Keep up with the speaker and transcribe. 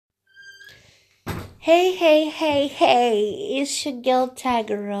Hey, it's your girl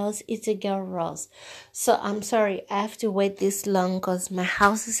Tiger Rose. It's your girl Rose. So I'm sorry, I have to wait this long because my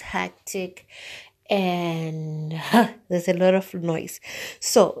house is hectic and there's a lot of noise.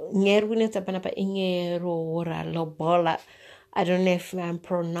 So, lobola. I don't know if I'm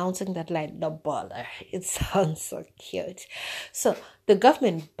pronouncing that like lobola. It sounds so cute. So, the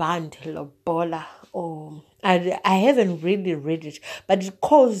government banned lobola. I haven't really read it, but it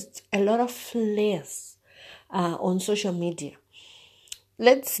caused a lot of flares on social media.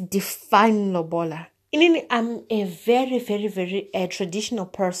 Let's define lobola. I'm a very traditional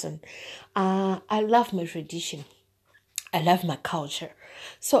person. I love my tradition. I love my culture.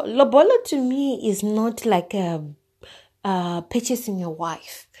 So lobola to me is not like purchasing a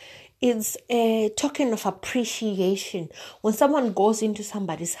wife. It's a token of appreciation. When someone goes into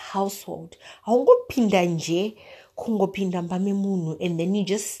somebody's household, awungophinda nje kungophinda mbame munhu, and then you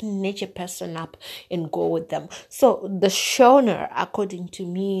just snatch a person up and go with them. So the shona, according to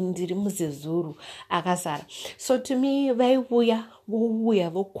me, ndiri muzezuru akazara. So to me, vaiuya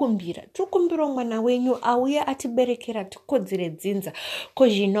vokumbira tokumbira mwana wenyu auya atiberekera tikodzere dzinza,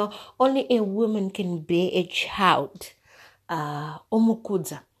 because only a woman can bear a child.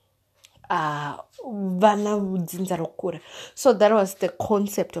 Omukudza vana dzinza rokura. So that was the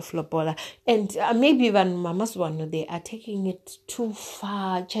concept of lobola, and maybe even mamas one they are taking it too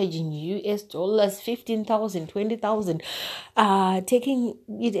far, charging US dollars 15,000 20,000, taking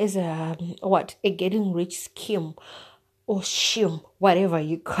it as a getting rich scheme or shim, whatever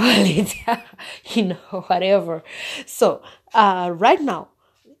you call it. Whatever. So right now,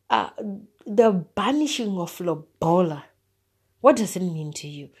 the banishing of lobola, what does it mean to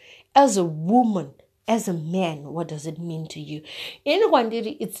you? As a woman, as a man, what does it mean to you? In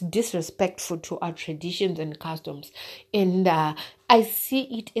Rwanda, it's disrespectful to our traditions and customs. And I see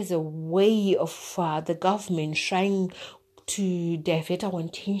it as a way of the government trying to divert our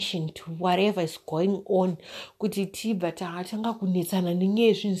attention to whatever is going on, ignoring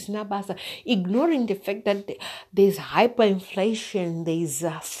the fact that there's hyperinflation, there's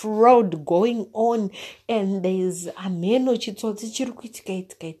fraud going on, and there's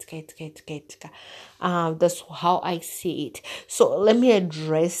that's how I see it. So let me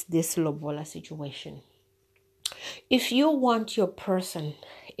address this lobola situation. If you want your person,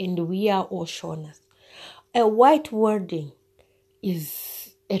 and we are all Shonas, a white wedding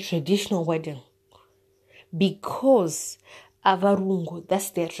is a traditional wedding because avarungu, that's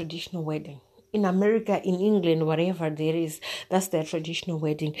their traditional wedding. In America, in England, wherever there is, that's their traditional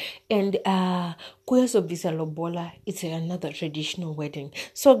wedding. And kuyaso bisa lobola, it's another traditional wedding.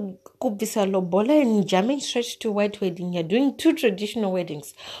 So kubisa lobola and jamming straight to white wedding, you're doing two traditional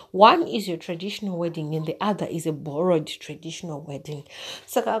weddings. One is your traditional wedding and the other is a borrowed traditional wedding.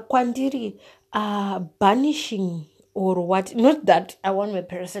 So kwandiri banishing or what, not that I want my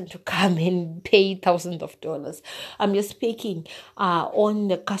person to come and pay thousands of dollars. I'm just speaking on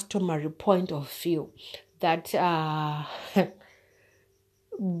the customary point of view that the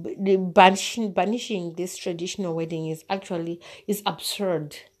banishing this traditional wedding is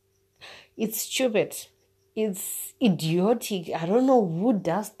absurd. It's stupid. It's idiotic. I don't know who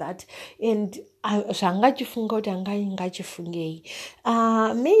does that. And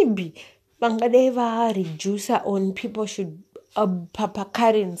maybe bangadeva reducer on people should papa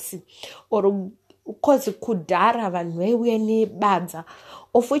currency or cause kudara vanwe badza,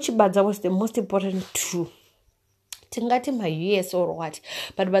 of which badza was the most important too. Tingati my US or what,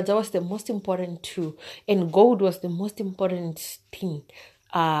 but badza was the most important too, and gold was the most important thing.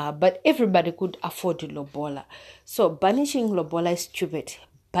 But everybody could afford lobola. So banishing lobola is stupid.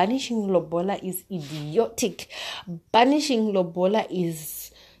 Banishing lobola is idiotic. Banishing lobola is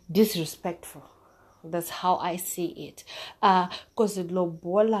disrespectful. That's how I see it. Because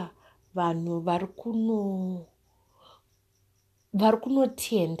lobola vanhu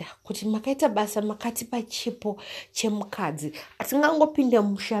varikunotenda kuti makaita basa makatipa chipo chemukadzi, atingangopinda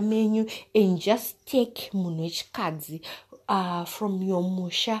musha menyu and just take munhu wechikadzi from your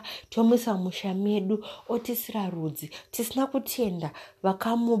musha tomuisa musha medu otisira rudzi tisina kutenda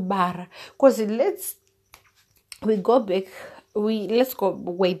vakamubara. Because let's go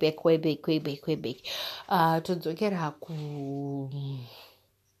way back. Todzokera ku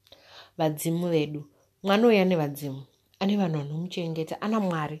vadzimu vedu. Mwana uyu ane vadzimu, ane vanhu vanomuchengeta, ana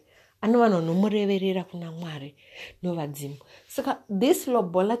Mwari, ane vanhu vanomureverera kuna Mwari novadzimu. Saka this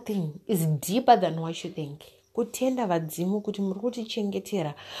lobola thing is deeper than what you think. Kutenda vadzimu kuti muri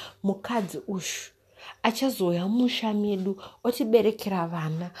kutichengetera mukadzi ushu achazoya musha medu otiberekera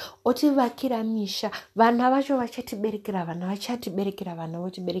vana otivakira misha vana vacho vachatiberekera vana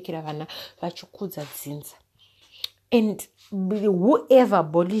votiberekera vana vachikudza dzinza. And whoever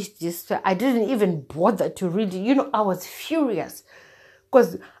abolished this, I didn't even bother to read it. I was furious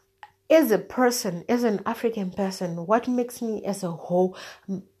because as a person, as an African person, what makes me as a whole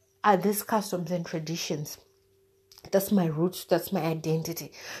are these customs and traditions. That's my roots, that's my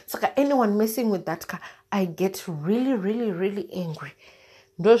identity. So anyone messing with that, I get really, really, really angry.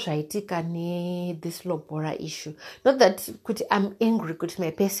 This lobola issue. Not that I'm angry,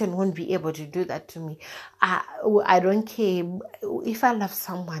 my person won't be able to do that to me. I don't care. If I love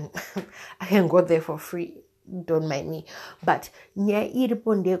someone, I can go there for free. Don't mind me. But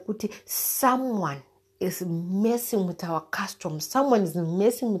someone is messing with our customs. Someone is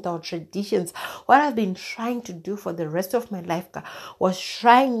messing with our traditions. What I've been trying to do for the rest of my life was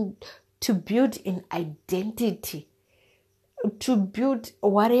trying to build an identity, to build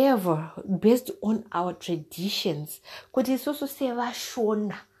whatever based on our traditions. Because it's also say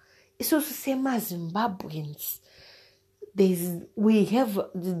Vashona, it's also say Zimbabweans. We have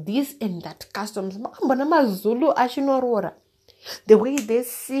this and that customs. The way they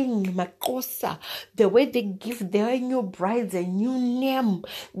sing makosa, the way they give their new brides a new name,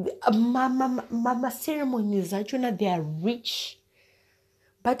 mama ceremonies, they are rich.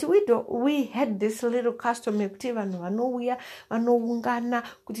 But we had this little custom, whether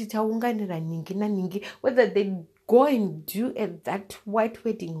they go and do at that white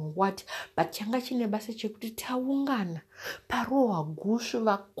wedding or what, but changa chine basa chekuti taungana paro vagushu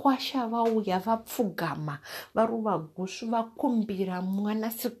vakwasha vauya vapfugama varu vagushu vakumbira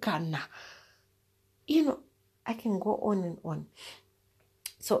mwanasikana. I can go on and on.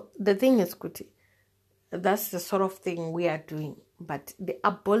 So the thing is, kuti, that's the sort of thing we are doing. But the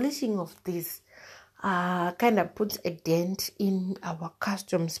abolishing of this kind of puts a dent in our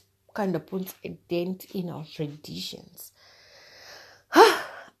customs, kind of puts a dent in our traditions.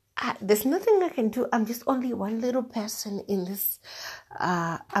 There's nothing I can do. I'm just only one little person in this.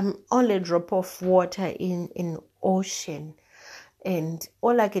 I'm only a drop of water in ocean. And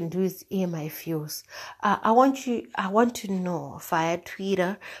all I can do is air my views. I want to know via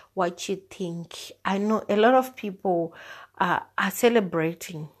Twitter what you think. I know a lot of people are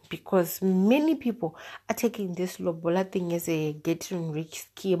celebrating because many people are taking this lobola thing as a getting rich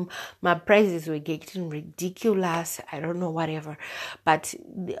scheme. My prices were getting ridiculous. I don't know, whatever. But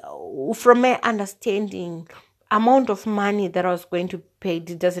from my understanding, amount of money that I was going to pay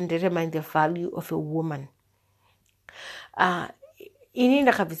doesn't determine the value of a woman. In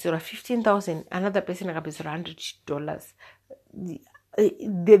ndakabvisira 15,000, another person akabvisira $100.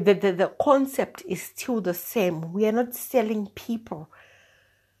 The concept is still the same. We are not selling people.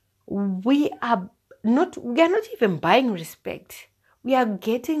 We are not even buying respect. We are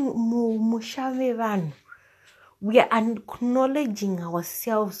getting mushavevan. We are acknowledging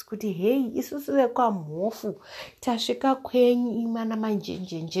ourselves kuti hey isusu vekwa mhofu tasvika kwenyu imana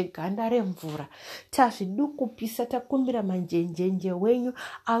manjenjenje ganda remvura tazvidukupisa takumbira manjenjenje wenyu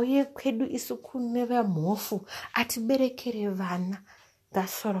auye kwedu isu kune vemhofu atiberekere vana, that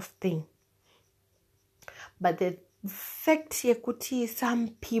sort of thing. But the fact yekuti some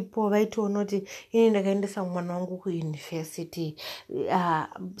people vaitoona kuti ini ndakaendesa mwana wangu kuuniversity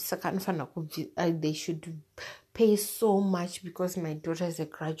saka anofanira they should pay so much because my daughter is a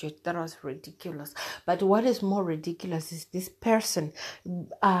graduate. That was ridiculous. But what is more ridiculous is this person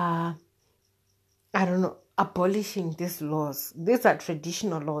I don't know, abolishing these laws. These are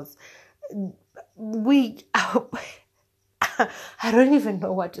traditional laws. I don't even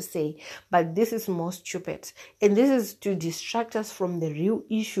know what to say, but this is more stupid. And this is to distract us from the real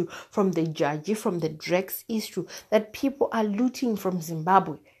issue, from the Jaji, from the Drex issue, that people are looting from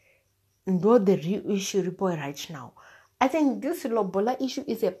Zimbabwe. Not the real issue report right now. I think this lobola issue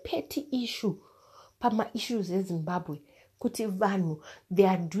is a petty issue. Pama issues in Zimbabwe. Kuti vanu, they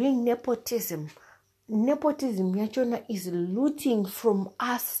are doing nepotism. Nepotism yachona is looting from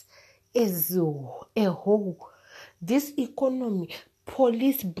us as a whole. This economy,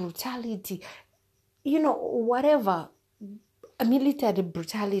 police brutality, whatever, military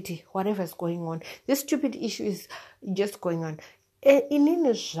brutality, whatever is going on, this stupid issue is just going on.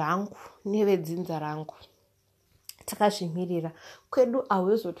 Inini zvangu nevedzinza rangu takazvimirira kwedu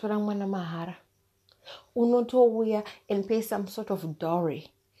hauzotora mwana mahara, unotouya and pay some sort of dowry.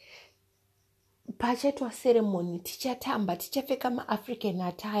 Pachaitwa ceremony tichatamba, tichapfeka maAfrican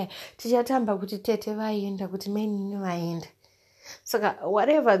attire, tichatamba kuti tete vaenda kuti maini vaenda. Saka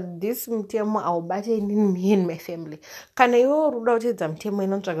whatever this mutemo aubate inini me and my family. Kana iwe uruda kuteedza mutemo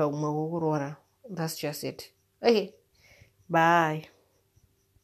inotsvaga umwe wokurora, That's just it. Okay. Bye.